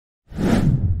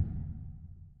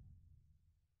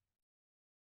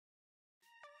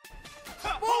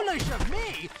Foolish of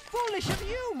me! Foolish of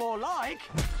you, more like!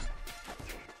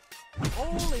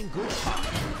 All in good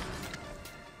time.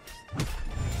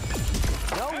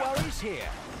 No worries here.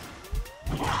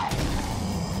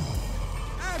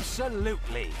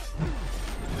 Absolutely.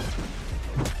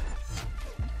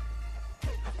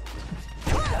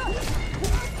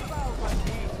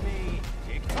 Beneath me.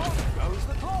 Tick-tock goes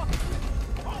the clock.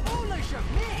 Foolish of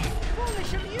me!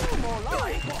 Foolish of you, more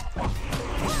like!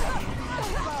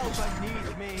 Bow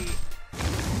beneath me.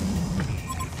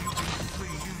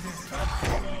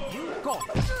 You got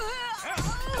it.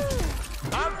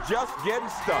 I'm just getting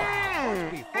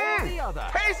started. Before the other.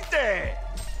 Tasty!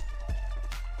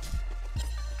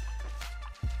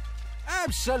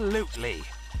 Absolutely.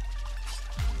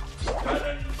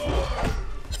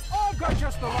 I've got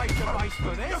just the right device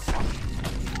for this.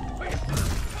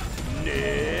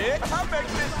 Nick, I make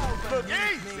this look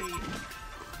easy.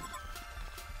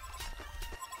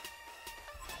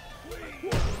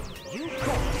 You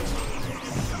got it.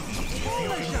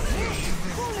 Foolish of me.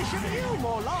 Foolish of you,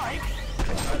 more like.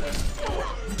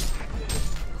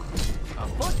 A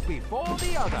foot before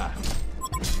the other.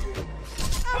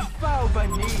 A bow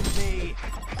beneath me.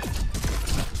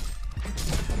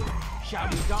 Shall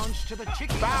we dance to the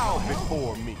chicken? Bow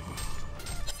before me.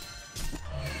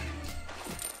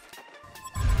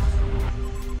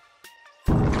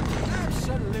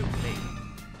 Absolutely.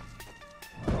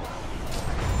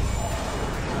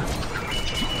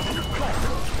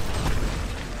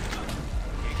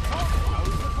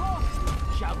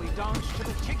 Shall we dance to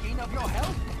the ticking of your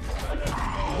health?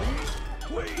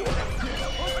 One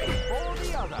before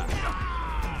the other.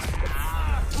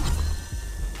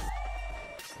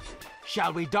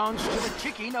 Shall we dance to the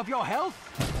ticking of your health?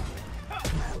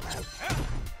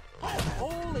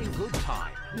 All in good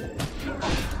time.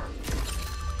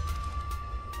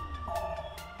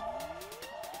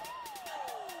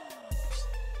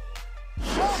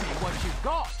 Show me what you've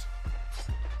got.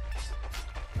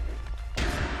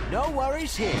 No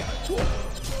worries here.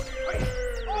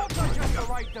 I've got just the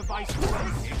right device for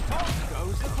this. Tick-tock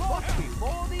goes the clock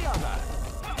before the other.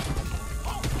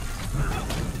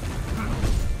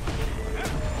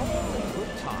 All in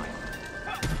good time.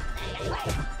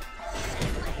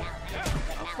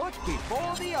 A foot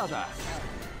before the other.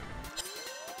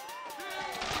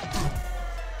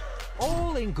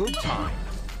 All in good time.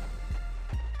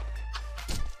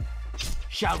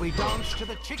 Shall we dance to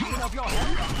the ticking of your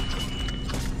head?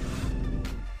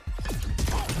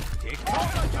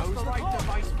 Tick-tock goes the right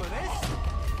device for this.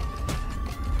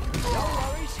 No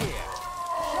worries here.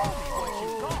 Show me what you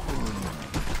got.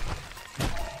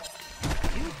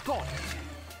 You got it.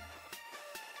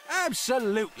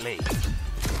 Absolutely. A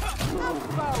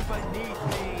bow beneath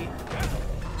me.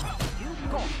 You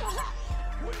got it.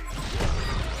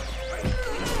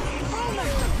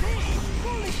 Foolish of me.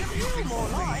 Foolish of you, more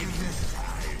like.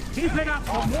 Keep it up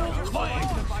for more Right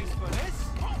device for this.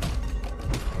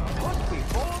 A foot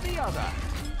before the other.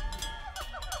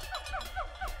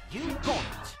 You got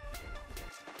it.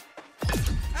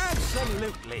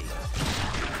 Absolutely.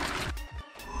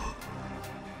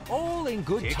 All in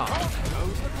good time.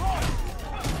 Goes the clock.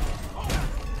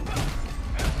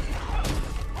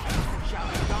 Shall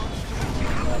we dance to the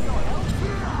ticking of your health?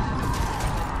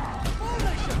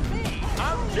 Foolish of me.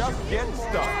 I'm just getting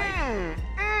started.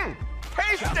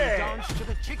 Shall we Tasty! dance to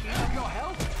the ticking of your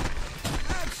health?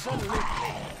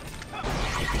 Absolutely.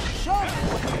 Show me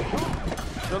what you got.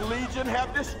 The Legion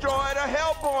have destroyed a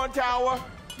Hellborn tower.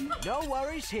 No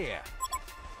worries here.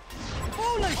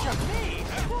 Foolish of me!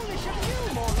 Foolish of you,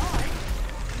 more like!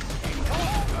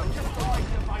 Oh, just the right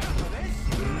device for this.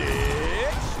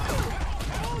 Nick,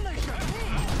 Foolish of me!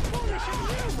 Foolish of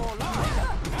you, more like!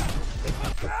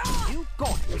 You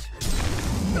got it.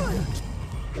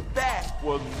 that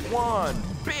was one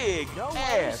big No worries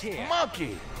ass here.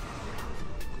 monkey.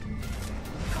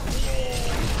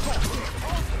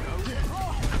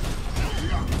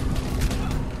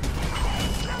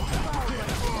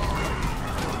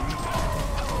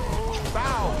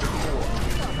 Bow before.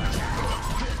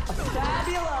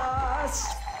 Fabulous!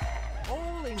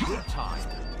 All in good time.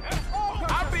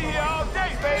 I'll be here all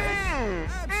day, baby.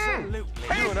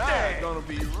 Absolutely. You and I are gonna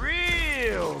be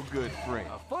real good friends.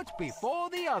 A foot before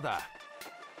the other.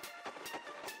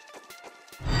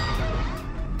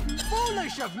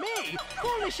 Foolish of me!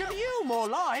 Foolish of you, more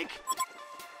like!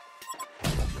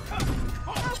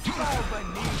 Bow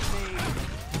beneath me!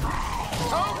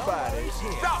 Somebody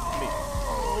stop me.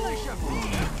 Foolish of me!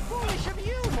 Foolish of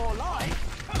you, more like!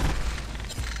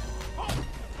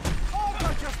 I've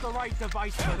got just the right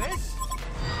device for this!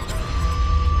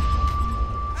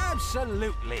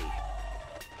 Absolutely!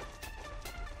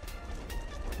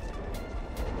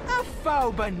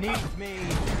 foul beneath me.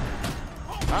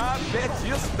 I bet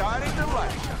you're starting to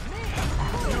like it.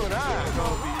 You and I are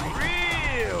gonna be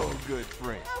real good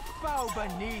friends. Foul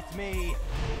beneath me.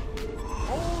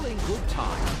 All in good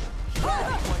time. Show me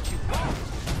what you got.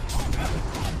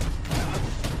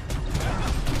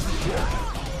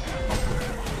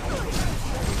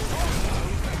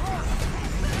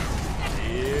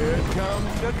 Here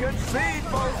comes the concede,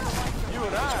 folks. You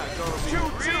and I are gonna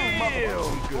be real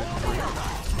good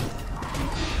friends.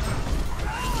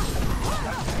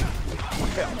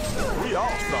 Well, we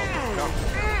all saw this coming.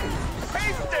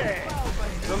 Tasty!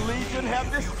 The Legion have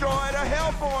destroyed a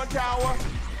Hellborn tower.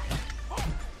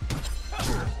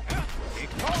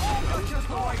 Just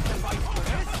the right device for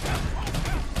this.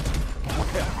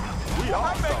 Well, we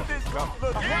all saw this coming.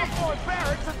 The Hellborn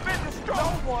barracks has been destroyed. No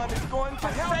one is going to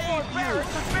save you.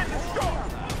 Barracks has been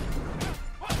destroyed.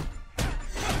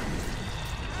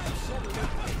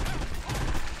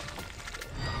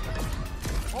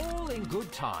 All in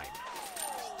good time.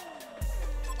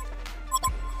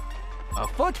 A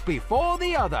foot before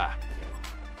the other.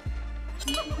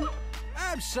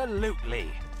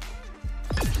 Absolutely.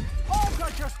 I've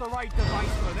got just the right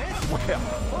device for this. Well,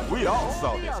 we all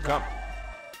saw this coming.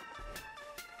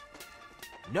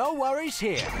 No worries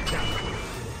here.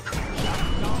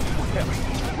 Well,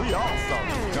 we all saw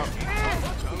this coming.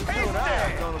 You and I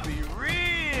are gonna be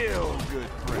real good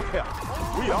friends.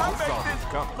 Well, we all saw this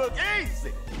coming. Look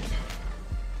easy.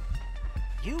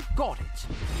 You got it.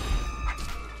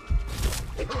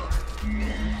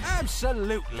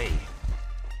 Absolutely.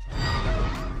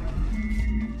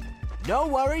 No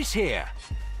worries here.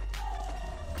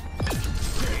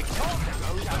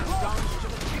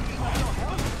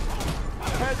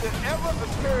 Has it ever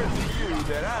occurred to you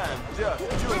that I'm just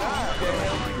you and I are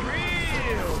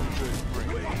real good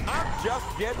friends? I'm just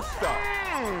getting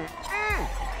started.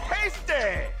 Tasty!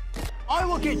 I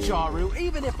will get Jaru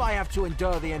even if I have to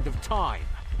endure the end of time.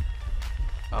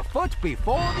 A foot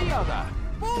before the other.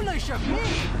 Foolish of me!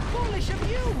 Foolish of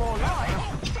you, more like!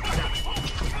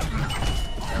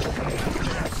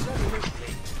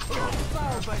 Absolutely.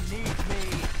 Foul beneath me.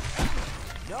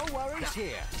 No worries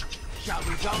here. Shall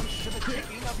we dance to the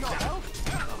ticking of your health?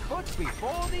 A foot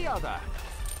before the other.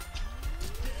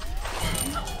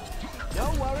 No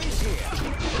worries here.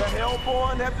 The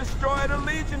Hellborn have destroyed a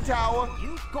Legion tower.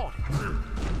 You got it.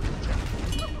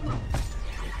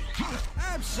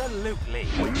 Absolutely.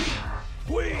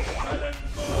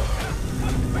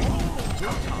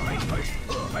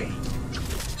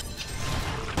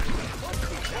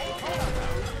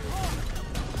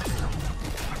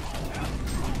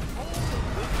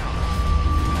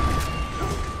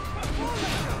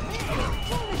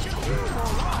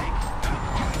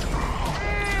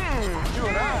 You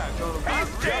and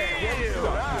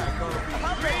I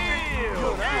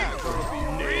are gonna be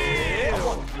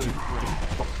real good friends.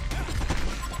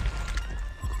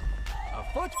 A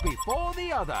foot before the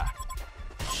other.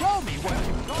 Show me what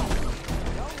you've got.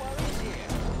 No worries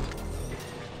here.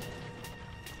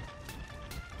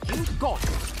 You got it.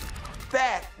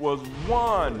 That was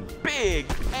one big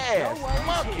ass No worries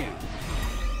monkey. here.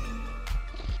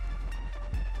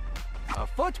 A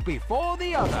foot before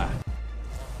the other.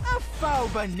 A foul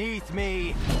beneath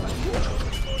me.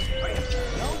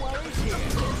 No worries here.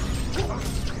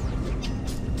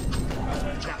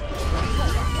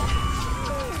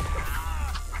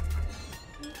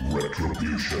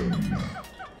 Retribution.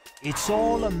 It's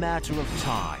all a matter of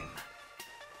time.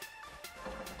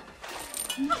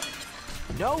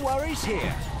 No worries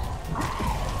here.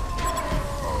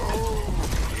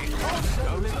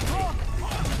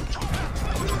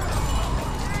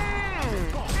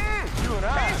 You and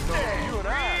I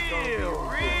are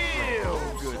real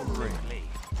good friends.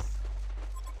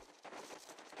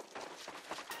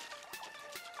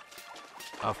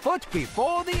 A foot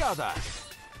before the other.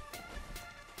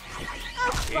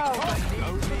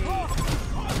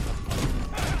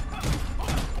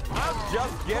 I'm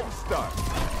just getting started.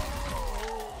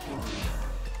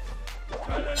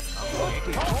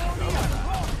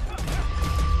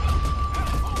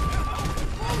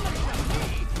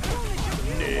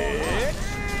 Next.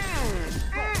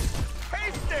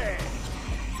 Tasty.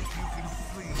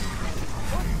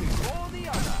 Before the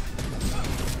other.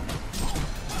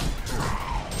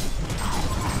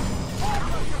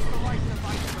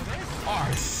 I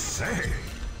say.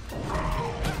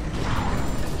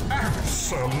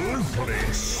 Absolutely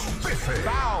spiffy.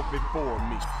 Bow before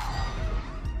me.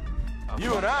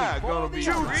 You and I are gonna be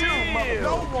real.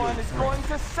 No one is going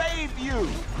to save you.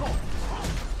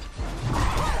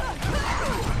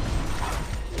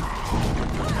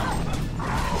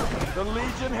 The The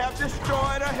Legion have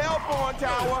destroyed a Hellborn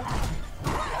tower.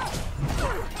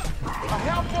 A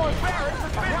Hellborn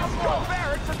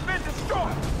barracks has been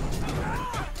destroyed.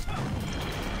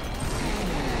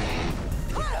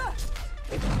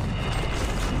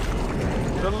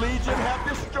 The Legion have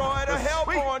destroyed a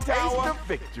Hellborn tower.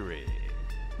 Victory.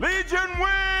 Legion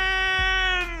win!